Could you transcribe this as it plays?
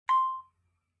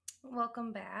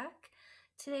Welcome back.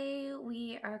 Today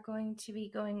we are going to be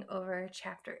going over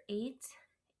Chapter 8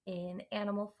 in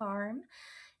Animal Farm.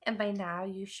 And by now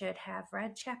you should have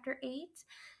read Chapter 8,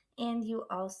 and you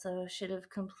also should have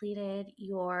completed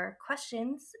your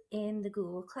questions in the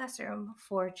Google Classroom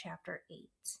for Chapter 8.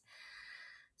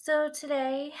 So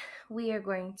today we are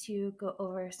going to go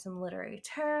over some literary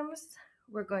terms.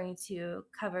 We're going to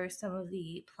cover some of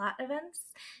the plot events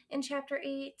in Chapter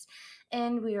 8,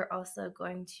 and we are also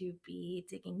going to be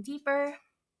digging deeper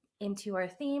into our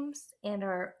themes and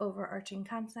our overarching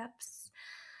concepts.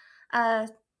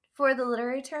 For the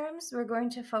literary terms, we're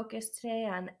going to focus today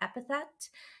on epithet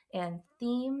and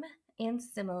theme and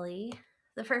simile.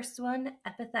 The first one,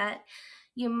 epithet,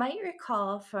 you might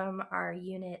recall from our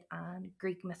unit on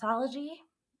Greek mythology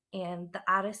and the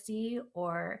Odyssey,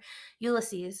 or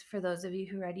Ulysses, for those of you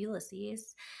who read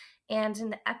Ulysses. And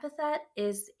an epithet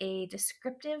is a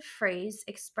descriptive phrase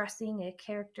expressing a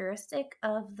characteristic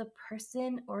of the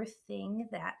person or thing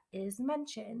that is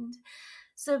mentioned.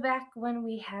 So back when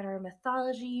we had our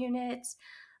mythology unit,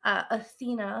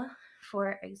 Athena,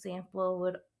 for example,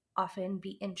 would often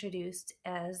be introduced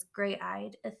as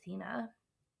gray-eyed Athena.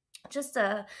 Just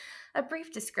a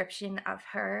brief description of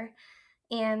her.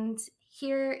 And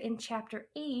here in Chapter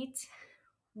 8,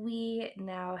 we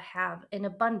now have an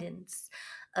abundance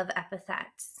of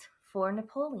epithets for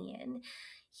Napoleon.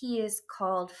 He is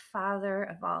called father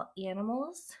of all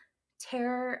animals,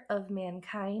 terror of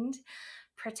mankind,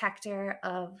 protector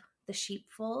of the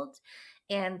sheepfold,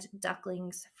 and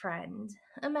duckling's friend,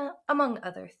 among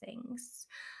other things.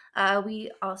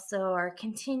 We also are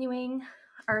continuing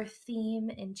our theme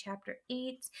in Chapter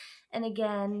 8. And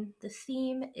again, the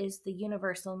theme is the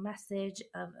universal message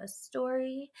of a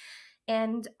story.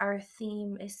 And our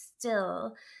theme is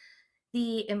still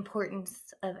the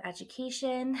importance of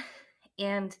education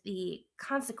and the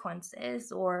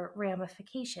consequences or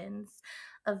ramifications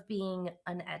of being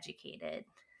uneducated.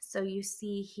 So you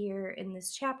see here in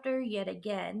this chapter, yet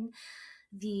again,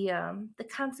 the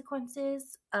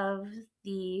consequences of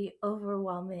the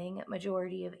overwhelming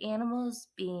majority of animals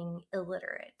being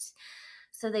illiterate.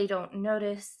 So they don't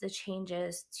notice the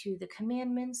changes to the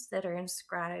commandments that are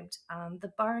inscribed on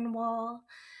the barn wall.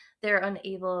 They're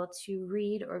unable to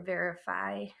read or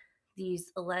verify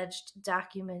these alleged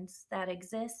documents that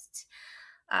exist.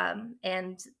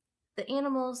 And the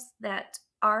animals that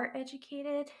are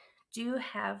educated do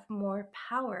have more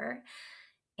power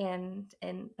and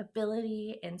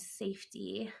ability and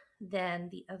safety than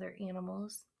the other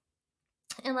animals.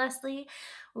 And lastly,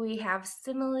 we have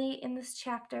simile in this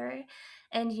chapter,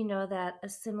 and you know that a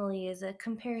simile is a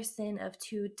comparison of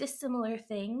two dissimilar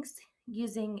things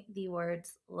using the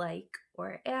words like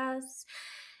or as.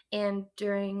 And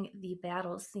during the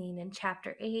battle scene in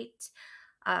Chapter 8,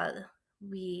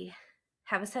 we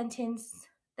have a sentence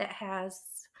that has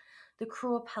the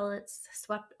cruel pellets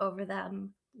swept over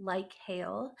them like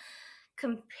hail,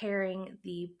 comparing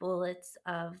the bullets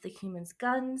of the humans'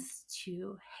 guns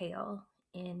to hail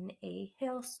in a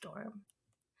hailstorm.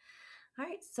 All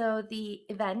right, so the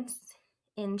events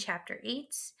in Chapter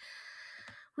 8.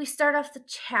 We start off the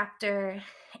chapter,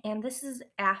 and this is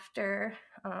after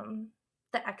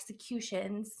the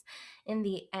executions in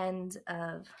the end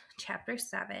of Chapter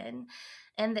 7.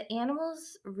 And the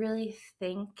animals really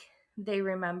think they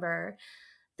remember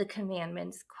the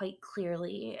commandments quite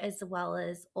clearly, as well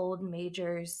as Old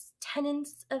Major's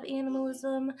tenets of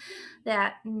animalism,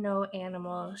 that no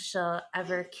animal shall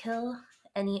ever kill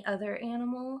any other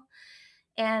animal.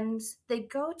 And they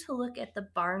go to look at the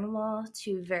barn wall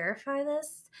to verify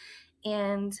this,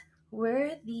 and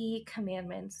where the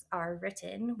commandments are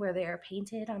written, where they are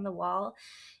painted on the wall,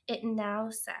 it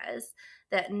now says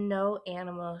that no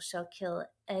animal shall kill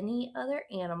any other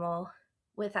animal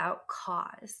without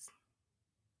cause.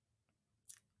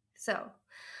 So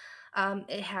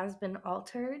it has been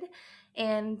altered,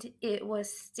 and it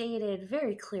was stated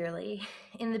very clearly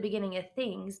in the beginning of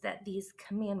things that these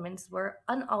commandments were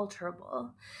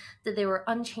unalterable, that they were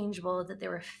unchangeable, that they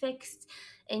were fixed,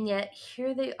 and yet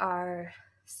here they are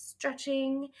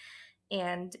stretching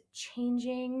and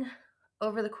changing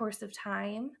over the course of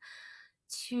time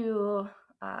to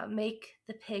make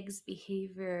the pig's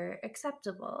behavior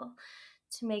acceptable,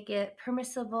 to make it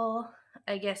permissible,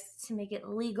 I guess, to make it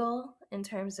legal in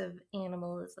terms of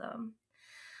animalism.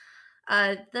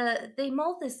 They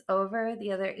mull this over,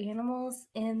 the other animals,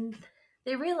 and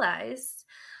they realize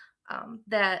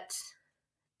that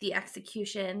the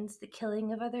executions, the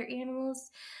killing of other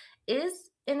animals, is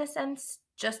in a sense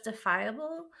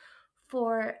justifiable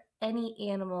for any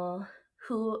animal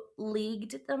who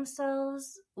leagued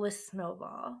themselves with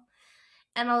Snowball.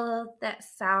 And although that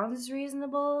sounds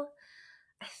reasonable,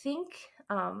 I think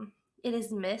it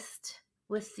is missed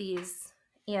with these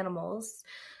animals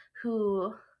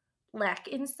who lack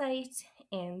insight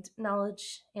and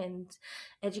knowledge and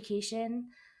education,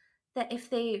 that if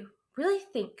they really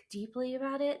think deeply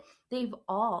about it, they've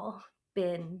all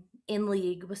been in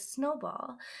league with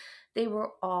Snowball. They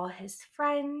were all his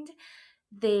friend.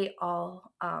 They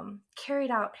all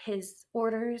carried out his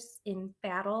orders in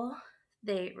battle.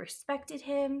 They respected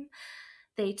him.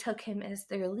 They took him as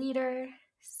their leader.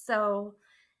 So,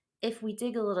 if we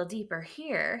dig a little deeper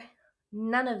here,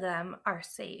 none of them are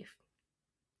safe.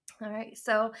 All right,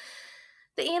 so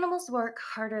the animals work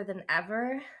harder than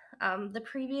ever. The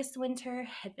previous winter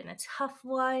had been a tough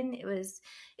one. It was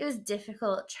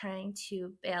difficult trying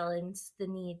to balance the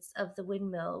needs of the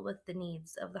windmill with the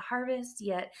needs of the harvest.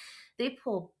 Yet they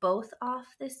pull both off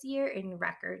this year in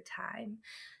record time.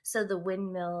 So the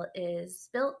windmill is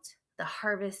built, the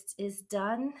harvest is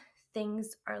done.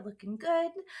 Things are looking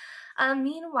good.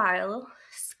 Meanwhile,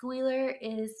 Squealer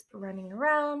is running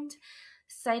around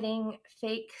citing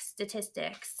fake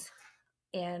statistics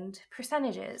and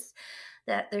percentages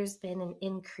that there's been an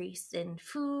increase in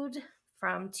food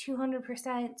from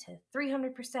 200% to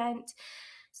 300%.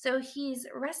 So he's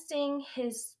resting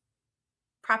his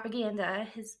propaganda,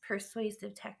 his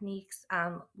persuasive techniques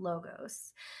on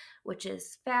logos, which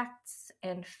is facts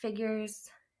and figures.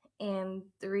 And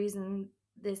the reason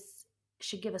this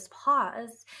should give us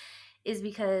pause is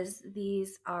because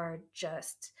these are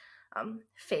just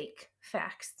fake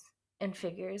facts and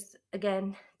figures.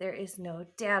 Again, there is no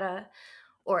data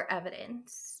or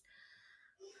evidence.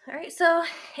 All right, so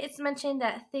it's mentioned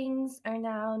that things are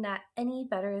now not any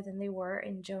better than they were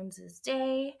in Jones's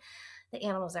day. The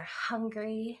animals are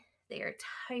hungry, they are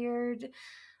tired.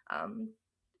 Um,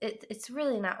 it's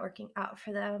really not working out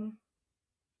for them.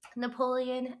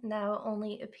 Napoleon now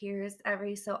only appears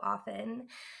every so often,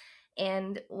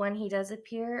 and when he does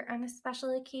appear on a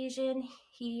special occasion,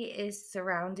 he is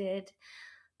surrounded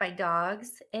by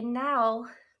dogs. And now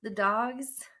the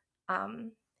dogs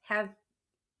have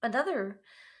another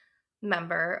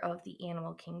member of the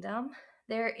animal kingdom.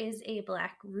 There is a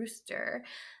black rooster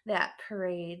that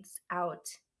parades out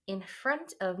in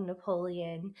front of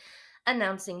Napoleon,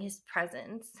 announcing his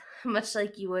presence, much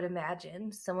like you would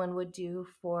imagine someone would do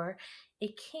for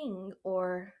a king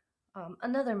or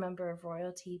another member of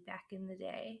royalty back in the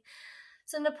day.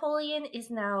 So Napoleon is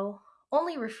now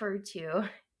only referred to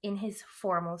in his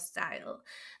formal style.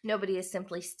 Nobody is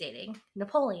simply stating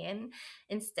Napoleon.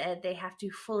 Instead, they have to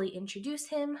fully introduce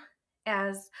him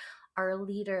as our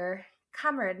leader,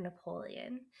 Comrade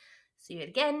Napoleon. So, yet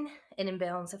again, an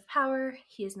imbalance of power.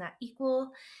 He is not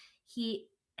equal. He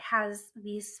has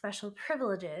these special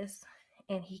privileges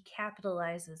and he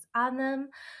capitalizes on them.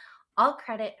 All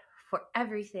credit for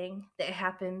everything that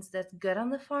happens that's good on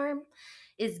the farm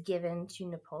is given to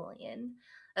Napoleon.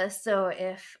 So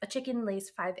if a chicken lays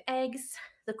 5 eggs,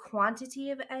 the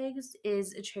quantity of eggs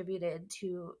is attributed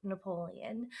to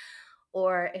Napoleon.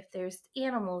 Or if there's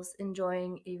animals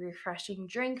enjoying a refreshing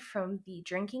drink from the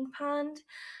drinking pond,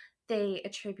 they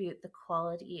attribute the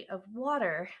quality of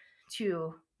water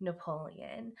to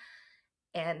Napoleon.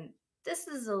 And this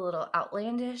is a little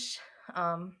outlandish,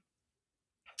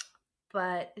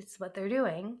 but it's what they're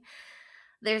doing.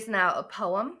 There's now a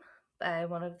poem by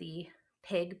one of the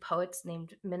pig poets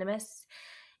named Minimus,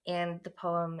 and the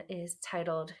poem is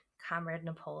titled Comrade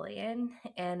Napoleon,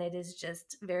 and it is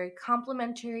just very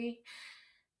complimentary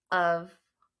of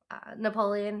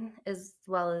Napoleon, as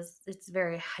well as it's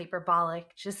very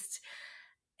hyperbolic, just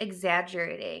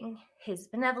exaggerating his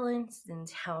benevolence and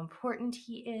how important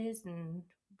he is and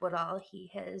what all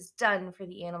he has done for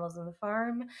the animals on the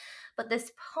farm. But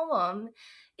this poem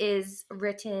is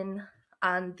written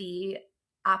on the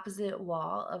opposite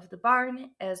wall of the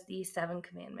barn as the Seven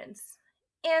Commandments.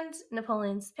 And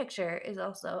Napoleon's picture is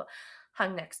also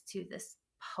hung next to this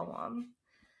poem.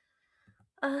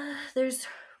 There's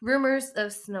rumors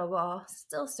of Snowball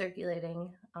still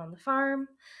circulating on the farm.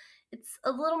 It's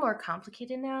a little more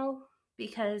complicated now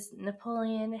because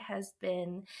Napoleon has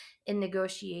been in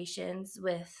negotiations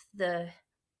with the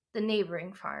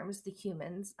neighboring farms, the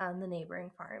humans on the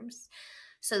neighboring farms.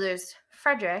 So there's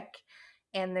Frederick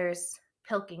and there's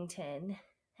Pilkington,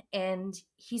 and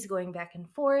he's going back and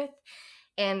forth.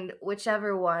 And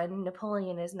whichever one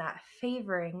Napoleon is not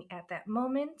favoring at that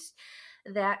moment,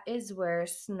 that is where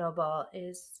Snowball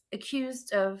is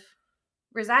accused of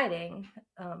residing,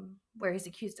 where he's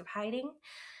accused of hiding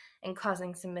and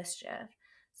causing some mischief.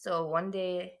 So one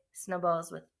day Snowball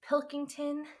is with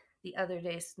Pilkington, the other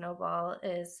day Snowball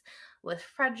is with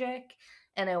Frederick,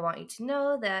 and I want you to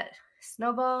know that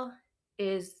Snowball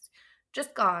is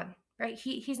just gone, right?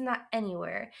 He's not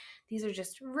anywhere. These are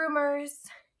just rumors.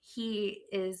 He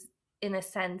is, in a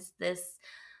sense, this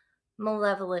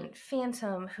malevolent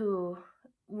phantom who,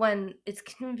 when it's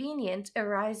convenient,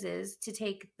 arises to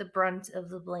take the brunt of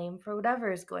the blame for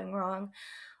whatever is going wrong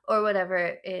or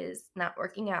whatever is not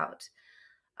working out.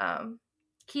 Um,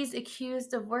 he's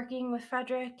accused of working with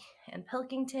Frederick and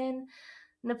Pilkington.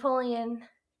 Napoleon,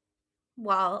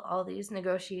 while all these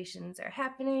negotiations are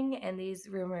happening and these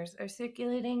rumors are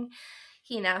circulating,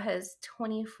 he now has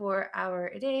 24-hour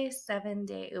a day,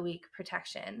 7-day a week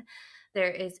protection.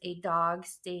 There is a dog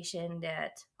stationed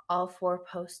at all 4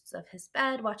 posts of his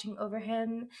bed watching over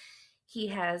him. He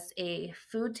has a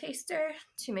food taster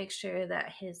to make sure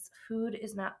that his food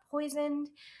is not poisoned.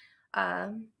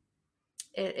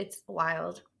 It's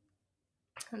wild.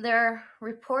 There are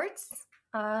reports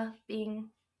being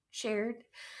shared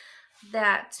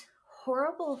that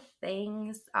horrible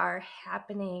things are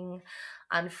happening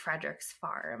on Frederick's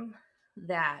farm,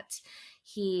 that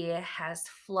he has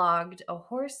flogged a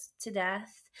horse to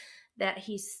death, that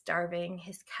he's starving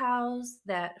his cows,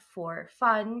 that for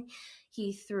fun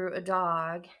he threw a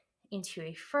dog into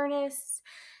a furnace,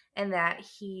 and that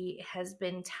he has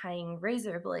been tying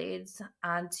razor blades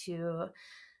onto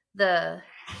the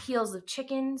heels of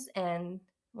chickens and,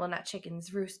 well, not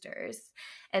chickens, roosters,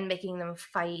 and making them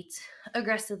fight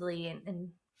aggressively and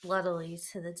bloodily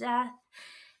to the death.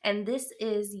 And this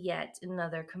is yet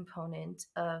another component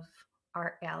of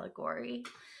our allegory,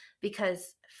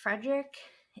 because Frederick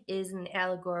is an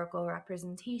allegorical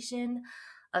representation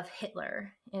of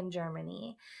Hitler in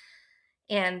Germany,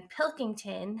 and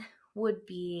Pilkington would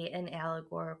be an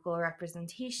allegorical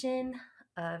representation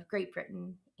of Great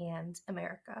Britain and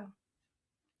America.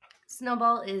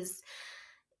 Snowball is,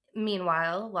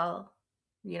 meanwhile, while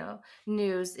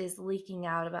news is leaking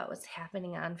out about what's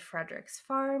happening on Frederick's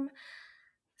farm,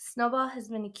 Snowball has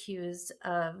been accused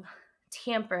of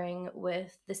tampering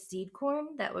with the seed corn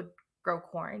that would grow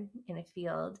corn in a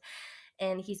field,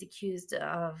 and he's accused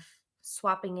of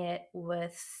swapping it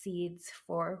with seeds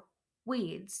for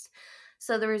weeds.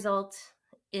 So the result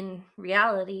in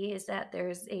reality is that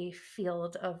there's a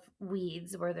field of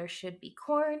weeds where there should be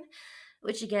corn,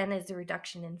 which again is a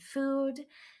reduction in food,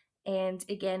 and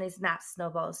again is not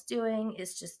Snowball's doing.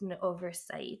 It's just an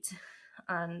oversight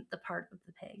on the part of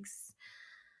the pigs.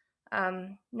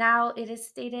 Now it is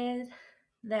stated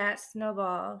that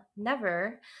Snowball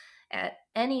never, at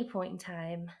any point in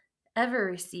time, ever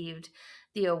received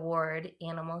the award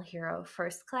Animal Hero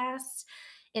First Class.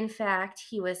 In fact,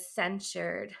 he was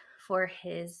censured for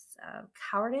his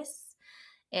cowardice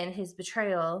and his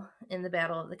betrayal in the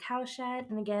Battle of the Cowshed.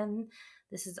 And again,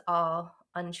 this is all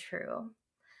untrue.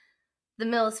 The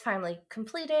mill is finally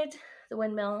completed, the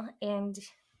windmill, and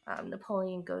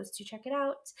Napoleon goes to check it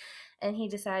out, and he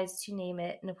decides to name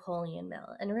it Napoleon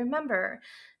Mill. And remember,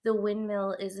 the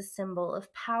windmill is a symbol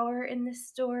of power in this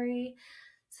story.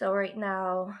 So right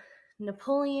now,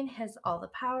 Napoleon has all the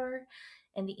power,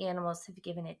 and the animals have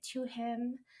given it to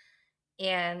him.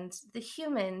 And the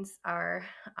humans are,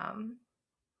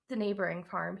 the neighboring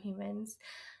farm humans,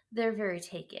 they're very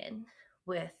taken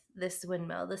with this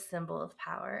windmill, the symbol of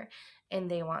power, and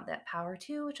they want that power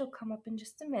too, which will come up in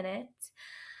just a minute.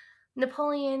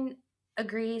 Napoleon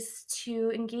agrees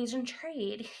to engage in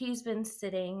trade. He's been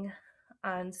sitting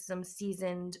on some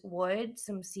seasoned wood,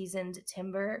 some seasoned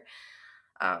timber,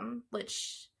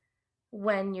 which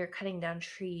when you're cutting down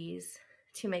trees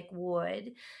to make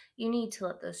wood, you need to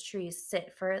let those trees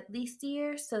sit for at least a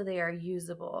year so they are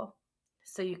usable,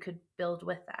 so you could build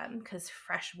with them, because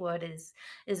fresh wood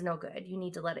is no good. You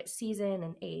need to let it season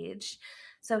and age.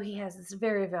 So he has this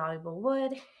very valuable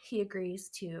wood. He agrees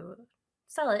to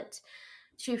sell it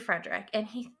to Frederick, and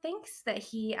he thinks that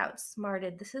he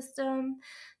outsmarted the system.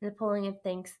 Napoleon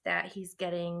thinks that he's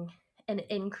getting an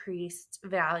increased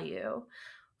value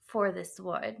for this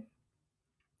wood.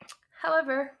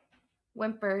 However,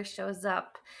 Whymper shows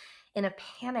up in a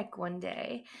panic one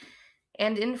day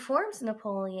and informs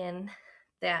Napoleon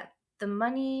that the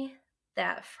money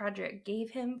that Frederick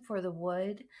gave him for the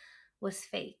wood was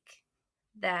fake,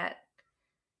 that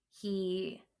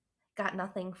he got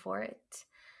nothing for it.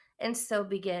 And so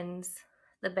begins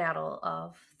the Battle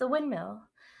of the Windmill.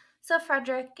 So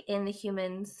Frederick and the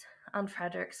humans on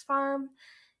Frederick's farm,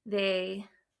 they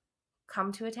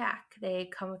come to attack. They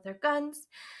come with their guns.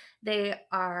 They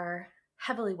are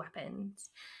heavily weaponed,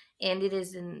 and it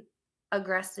is an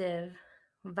aggressive,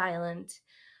 violent,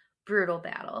 brutal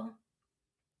battle.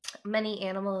 Many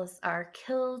animals are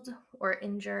killed or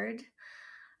injured.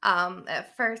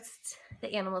 At first,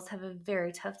 the animals have a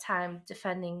very tough time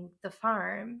defending the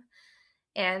farm,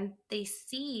 and they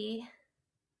see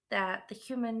that the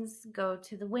humans go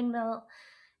to the windmill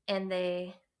and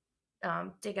they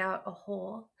dig out a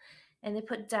hole and they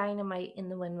put dynamite in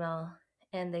the windmill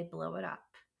and they blow it up.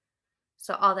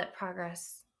 So all that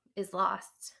progress is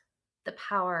lost. The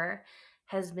power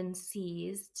has been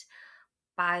seized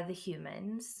by the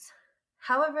humans.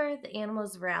 However, the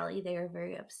animals rally. They are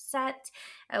very upset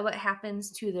at what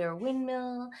happens to their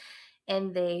windmill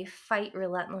and they fight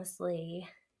relentlessly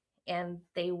and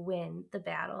they win the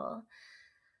battle.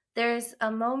 There's a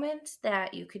moment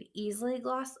that you could easily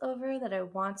gloss over that I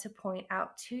want to point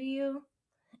out to you,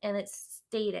 and it's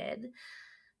stated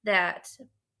that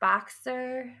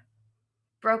Boxer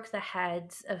broke the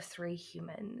heads of 3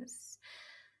 humans.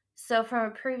 So, from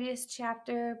a previous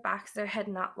chapter, Boxer had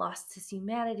not lost his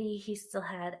humanity. He still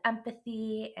had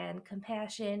empathy and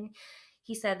compassion.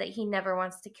 He said that he never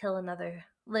wants to kill another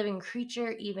living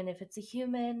creature, even if it's a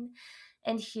human.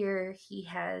 And here he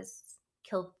has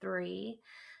killed 3.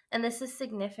 And this is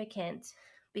significant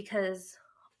because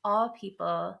all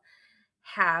people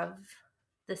have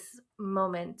this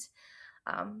moment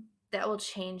that will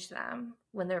change them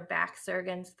when their backs are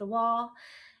against the wall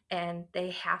and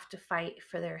they have to fight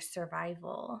for their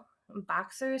survival.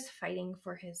 Boxer is fighting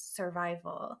for his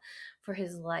survival, for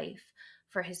his life,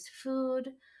 for his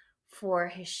food, for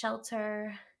his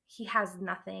shelter. He has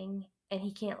nothing and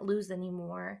he can't lose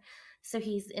anymore. So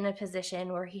he's in a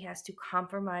position where he has to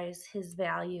compromise his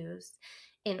values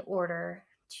in order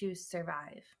to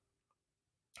survive.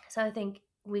 So I think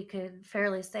we could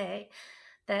fairly say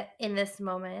that in this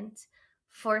moment,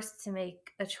 forced to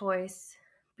make a choice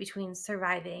between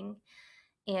surviving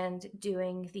and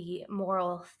doing the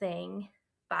moral thing,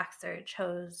 Boxer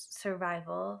chose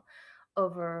survival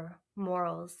over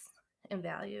morals and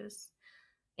values.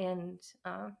 And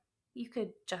you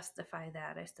could justify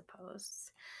that, I suppose.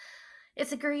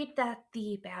 It's agreed that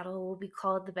the battle will be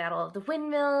called the Battle of the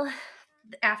Windmill.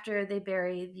 After they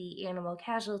bury the animal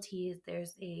casualties,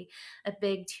 there's a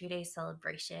big 2-day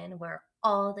celebration where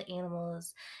all the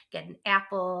animals get an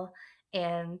apple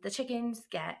and the chickens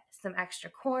get some extra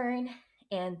corn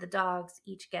and the dogs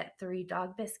each get 3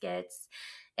 dog biscuits.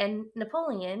 And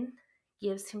Napoleon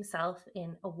gives himself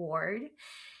an award.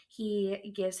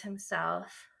 He gives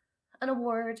himself an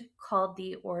award called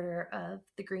the Order of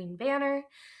the Green Banner.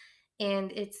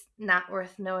 And it's not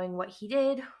worth knowing what he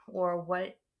did or what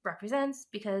it represents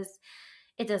because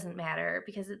it doesn't matter.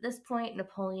 Because at this point,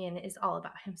 Napoleon is all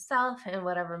about himself and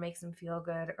whatever makes him feel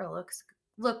good or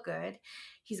look good,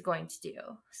 he's going to do.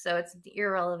 So it's an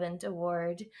irrelevant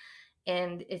award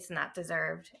and it's not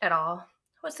deserved at all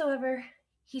whatsoever.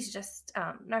 He's just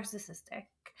narcissistic.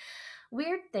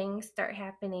 Weird things start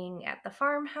happening at the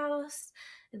farmhouse.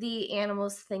 The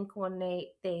animals think one night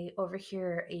they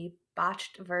overhear a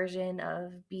botched version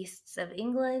of Beasts of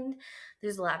England.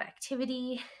 There's a lot of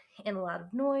activity and a lot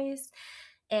of noise.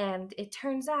 And it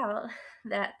turns out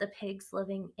that the pigs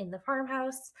living in the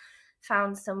farmhouse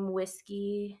found some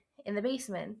whiskey in the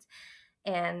basement.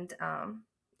 And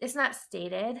it's not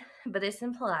stated, but it's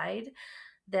implied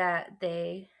that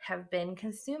they have been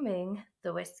consuming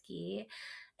the whiskey.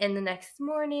 And the next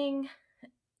morning,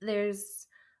 there's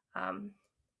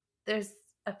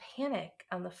a panic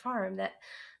on the farm that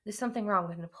there's something wrong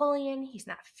with Napoleon. He's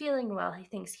not feeling well. He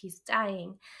thinks he's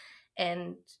dying.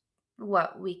 And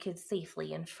what we could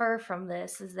safely infer from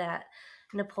this is that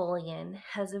Napoleon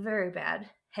has a very bad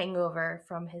hangover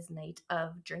from his night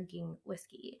of drinking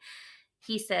whiskey.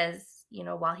 He says,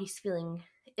 while he's feeling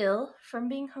ill from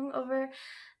being hungover,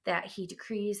 that he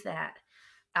decrees that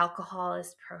alcohol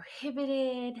is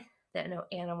prohibited, that no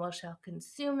animal shall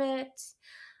consume it.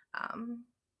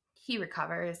 He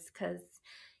recovers because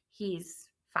he's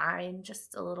fine,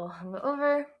 just a little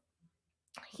hungover.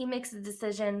 He makes a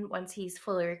decision once he's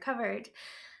fully recovered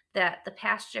that the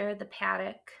pasture, the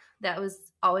paddock that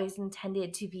was always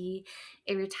intended to be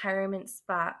a retirement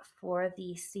spot for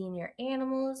the senior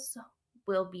animals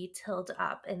will be tilled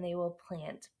up and they will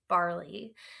plant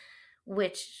barley,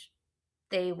 which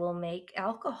they will make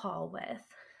alcohol with.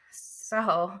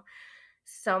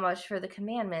 So much for the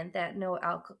commandment that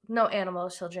no animal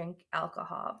shall drink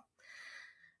alcohol.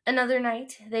 Another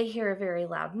night, they hear a very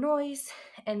loud noise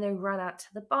and they run out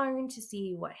to the barn to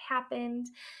see what happened.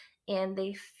 And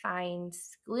they find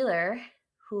Squealer,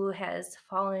 who has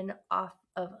fallen off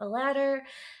of a ladder,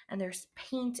 and there's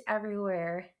paint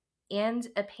everywhere and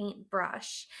a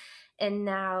paintbrush. And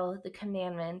now the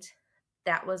commandment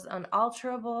that was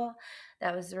unalterable,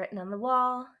 that was written on the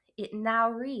wall, it now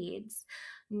reads,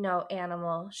 no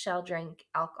animal shall drink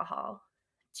alcohol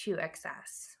to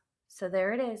excess. So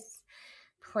there it is,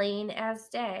 plain as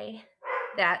day,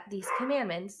 that these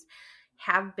commandments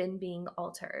have been being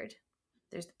altered.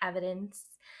 there's evidence,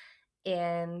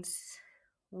 and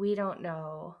we don't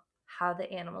know how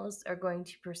the animals are going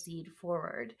to proceed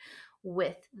forward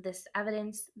with this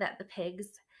evidence that the pigs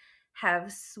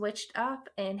have switched up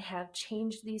and have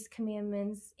changed these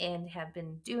commandments and have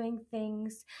been doing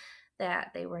things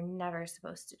that they were never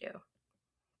supposed to do.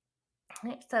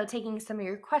 Right, so taking some of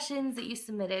your questions that you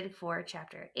submitted for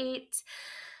chapter 8.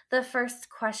 The first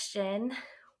question,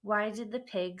 why did the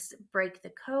pigs break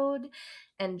the code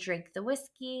and drink the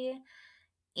whiskey?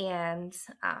 And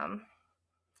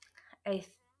I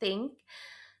think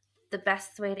the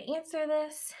best way to answer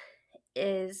this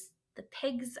is the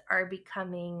pigs are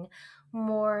becoming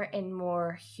more and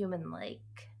more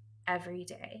human-like every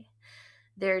day.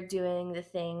 They're doing the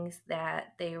things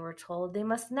that they were told they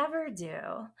must never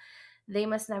do. They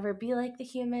must never be like the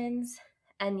humans,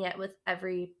 and yet with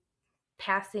every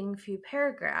passing few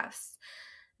paragraphs,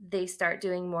 they start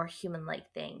doing more human-like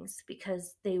things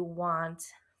because they want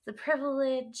the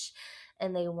privilege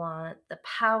and they want the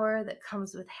power that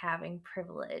comes with having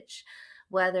privilege,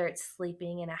 whether it's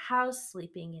sleeping in a house,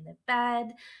 sleeping in a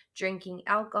bed, drinking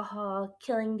alcohol,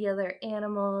 killing the other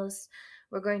animals.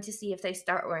 We're going to see if they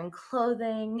start wearing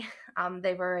clothing.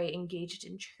 They've already engaged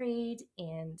in trade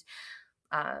and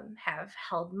have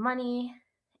held money.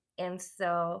 And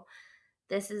so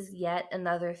this is yet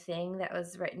another thing that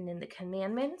was written in the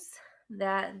commandments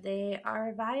that they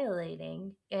are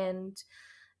violating, and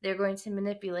they're going to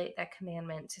manipulate that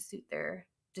commandment to suit their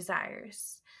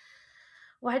desires.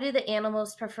 Why do the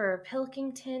animals prefer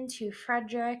Pilkington to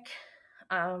Frederick?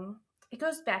 It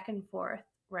goes back and forth,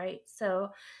 right?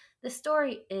 So the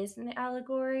story is an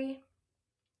allegory,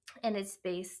 and it's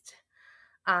based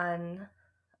on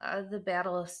the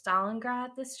Battle of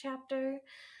Stalingrad, this chapter,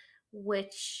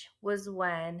 which was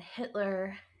when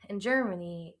Hitler and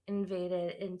Germany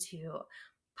invaded into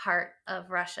part of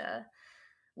Russia,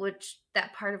 which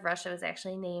that part of Russia was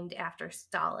actually named after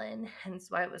Stalin, hence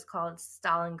why it was called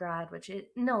Stalingrad, which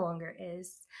it no longer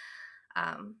is.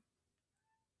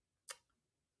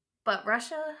 But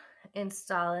Russia and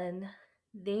Stalin,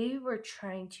 they were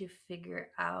trying to figure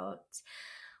out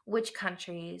which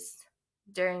countries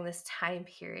during this time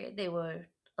period they would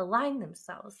align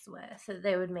themselves with,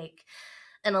 they would make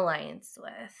an alliance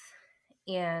with.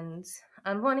 And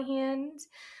on one hand,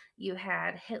 you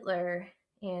had Hitler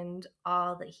and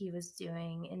all that he was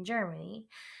doing in Germany.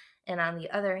 And on the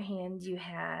other hand, you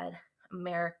had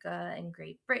America and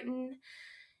Great Britain.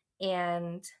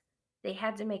 And they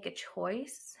had to make a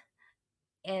choice.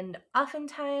 And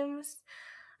oftentimes,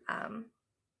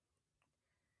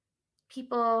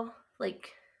 people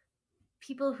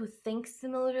who think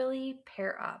similarly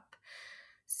pair up.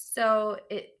 So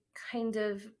it kind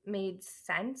of made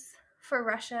sense for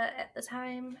Russia at the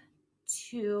time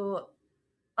to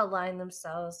align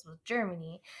themselves with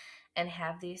Germany and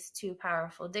have these two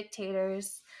powerful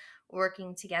dictators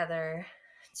working together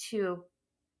to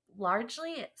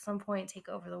largely at some point take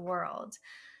over the world,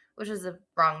 which was a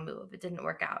wrong move. It didn't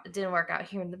work out. It didn't work out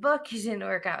here in the book. It didn't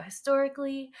work out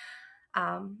historically.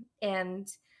 And,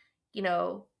 you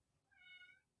know,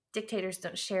 dictators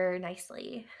don't share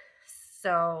nicely.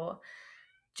 So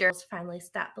Germans finally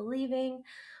stop believing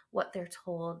what they're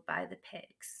told by the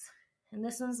pigs. And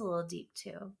this one's a little deep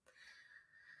too.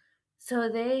 So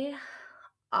they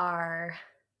are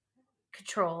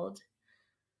controlled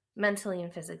mentally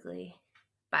and physically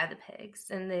by the pigs,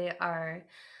 and they are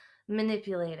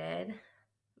manipulated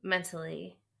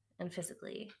mentally and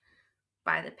physically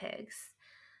by the pigs.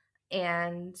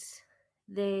 And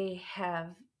they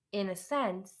have, in a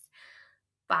sense,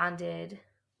 bonded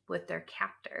with their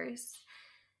captors.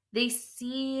 They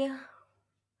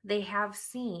have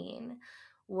seen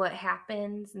what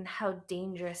happens and how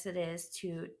dangerous it is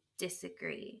to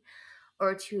disagree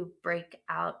or to break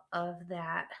out of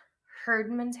that herd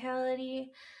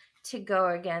mentality to go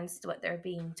against what they're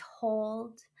being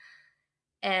told,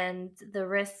 and the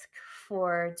risk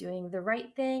for doing the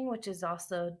right thing, which is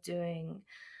also doing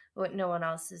what no one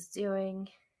else is doing,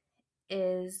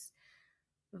 is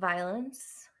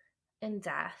violence and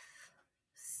death.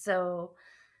 So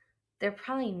they're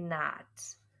probably not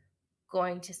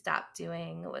going to stop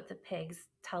doing what the pigs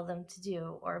tell them to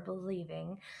do or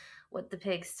believing what the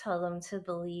pigs tell them to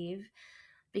believe,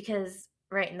 because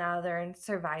right now they're in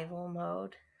survival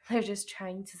mode. They're just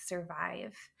trying to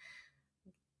survive,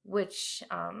 which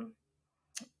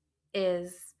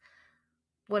is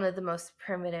one of the most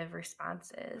primitive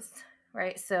responses,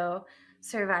 right? So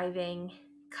surviving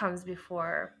comes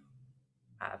before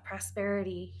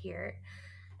prosperity here,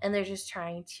 and they're just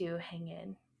trying to hang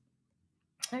in.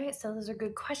 All right, so those are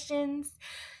good questions.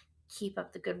 Keep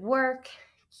up the good work.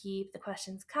 Keep the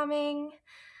questions coming.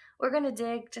 we're going to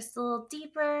dig just a little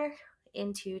deeper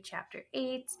into chapter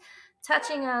 8,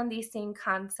 touching on these same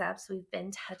concepts we've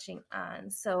been touching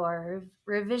on. So our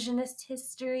revisionist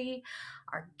history,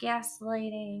 our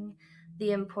gaslighting,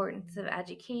 the importance of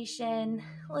education.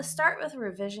 Let's start with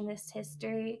revisionist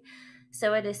history.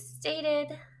 So it is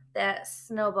stated that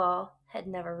Snowball had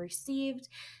never received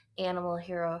Animal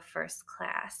Hero First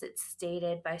Class. It's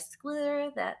stated by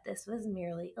Squealer that this was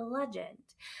merely a legend.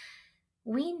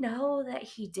 We know that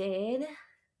he did.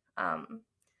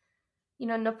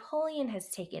 Napoleon has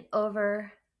taken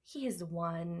over. He has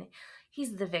won.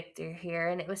 He's the victor here.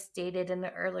 And it was stated in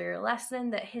the earlier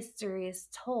lesson that history is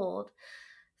told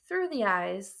through the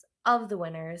eyes of the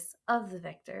winners, of the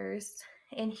victors.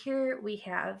 And here we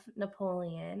have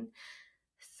Napoleon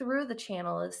through the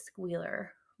channel of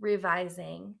Squealer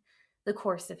revising the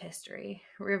course of history,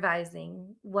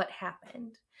 revising what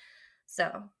happened.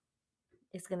 So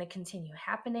it's going to continue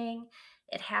happening.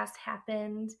 It has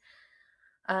happened.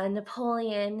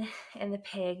 Napoleon and the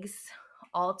pigs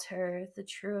alter the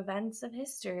true events of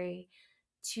history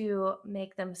to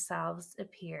make themselves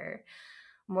appear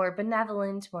more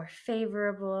benevolent, more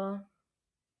favorable.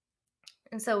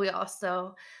 And so we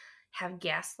also have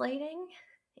gaslighting.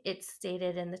 It's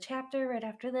stated in the chapter right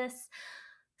after this.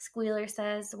 Squealer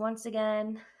says, once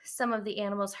again, some of the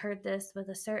animals heard this with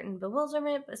a certain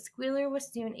bewilderment, but Squealer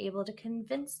was soon able to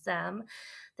convince them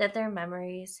that their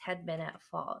memories had been at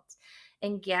fault.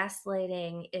 And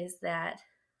gaslighting is that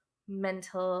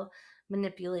mental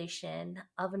manipulation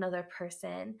of another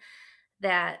person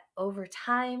that over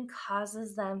time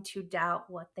causes them to doubt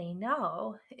what they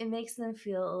know. It makes them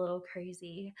feel a little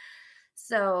crazy.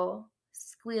 So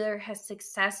Squealer has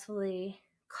successfully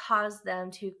caused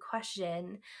them to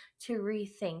question, to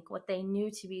rethink what they knew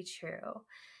to be true.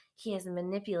 He has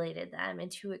manipulated them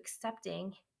into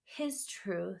accepting his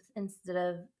truth instead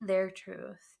of their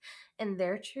truth. And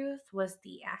their truth was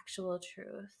the actual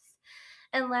truth.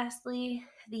 And lastly,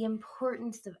 the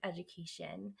importance of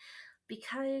education,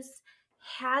 because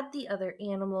had the other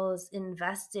animals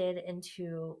invested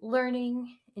into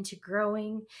learning, into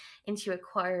growing, into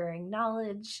acquiring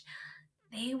knowledge,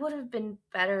 they would have been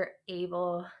better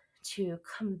able to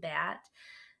combat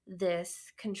this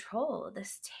control,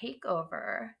 this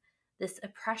takeover, this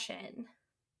oppression.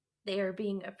 They are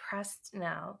being oppressed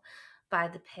now by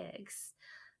the pigs.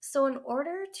 So in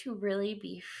order to really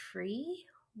be free,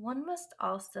 one must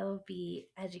also be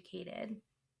educated.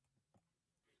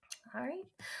 All right,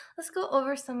 let's go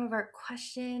over some of our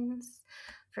questions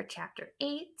for chapter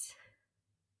 8.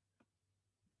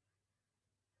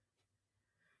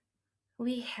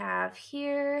 We have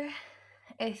here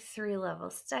a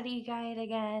 3-level study guide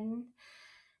again.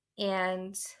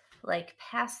 And like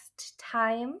past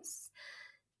times,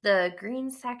 the green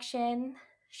section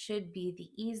should be the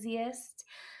easiest.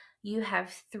 You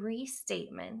have 3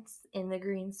 statements in the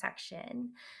green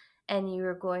section, and you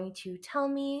are going to tell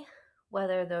me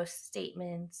whether those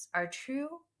statements are true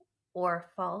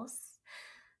or false.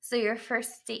 So your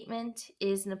first statement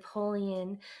is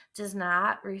Napoleon does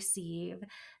not receive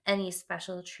any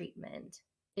special treatment.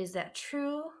 Is that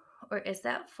true or is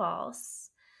that false?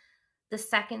 The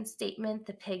second statement,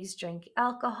 the pigs drink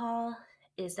alcohol.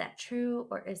 Is that true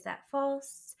or is that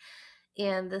false?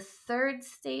 And the third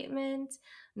statement,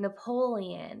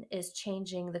 Napoleon is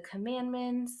changing the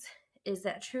commandments. Is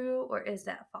that true or is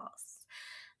that false?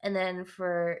 And then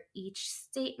for each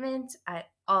statement, I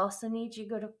also need you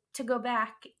to go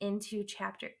back into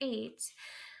chapter 8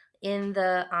 in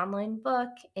the online book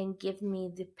and give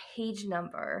me the page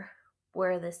number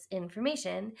where this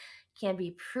information can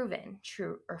be proven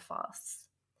true or false.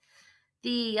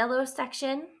 The yellow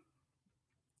section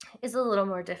is a little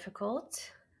more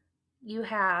difficult. You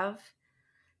have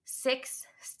 6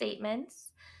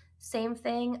 statements, same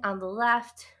thing on the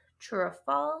left, true or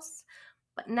false,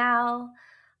 but now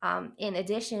in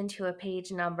addition to a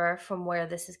page number from where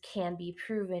this can be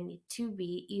proven to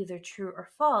be either true or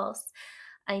false,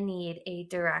 I need a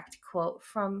direct quote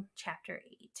from chapter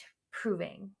 8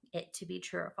 proving it to be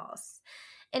true or false.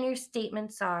 And your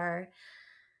statements are,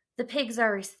 the pigs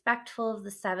are respectful of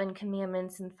the 7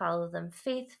 commandments and follow them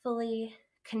faithfully.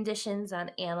 Conditions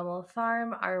on Animal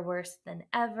Farm are worse than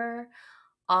ever.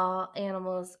 All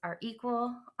animals are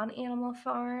equal on Animal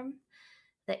Farm.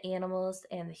 The animals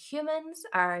and the humans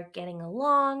are getting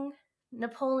along.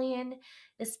 Napoleon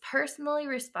is personally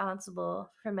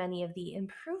responsible for many of the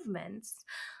improvements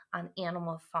on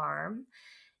Animal Farm,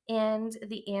 and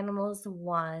the animals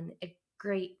won a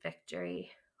great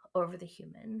victory over the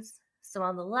humans. So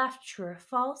on the left, true or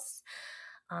false.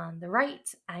 On the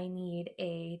right, I need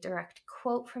a direct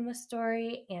quote from the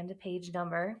story and a page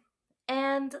number.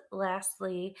 And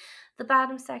lastly, the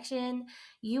bottom section,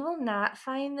 you will not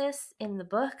find this in the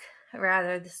book.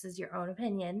 Rather, this is your own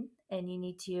opinion, and you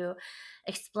need to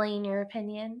explain your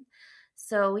opinion.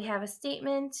 So we have a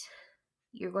statement.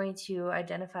 You're going to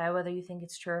identify whether you think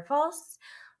it's true or false.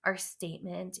 Our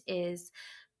statement is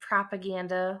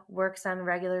propaganda works on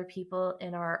regular people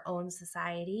in our own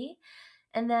society.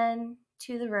 And then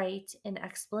to the right, an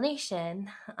explanation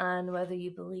on whether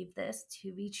you believe this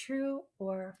to be true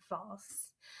or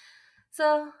false.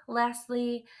 So,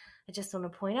 lastly, I just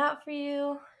want to point out for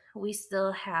you we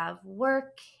still have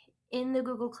work in the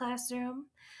Google Classroom.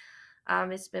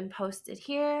 It's been posted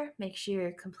here. Make sure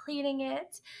you're completing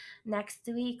it. Next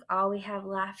week, all we have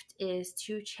left is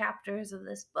 2 chapters of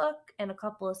this book and a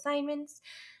couple assignments,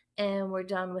 and we're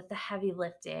done with the heavy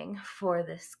lifting for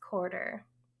this quarter.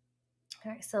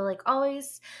 All right, so like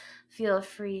always, feel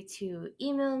free to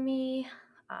email me,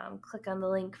 click on the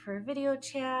link for a video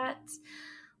chat,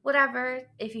 whatever.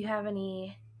 If you have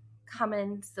any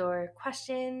comments or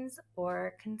questions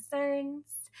or concerns,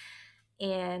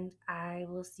 and I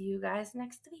will see you guys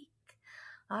next week.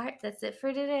 All right, that's it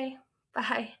for today.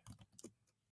 Bye.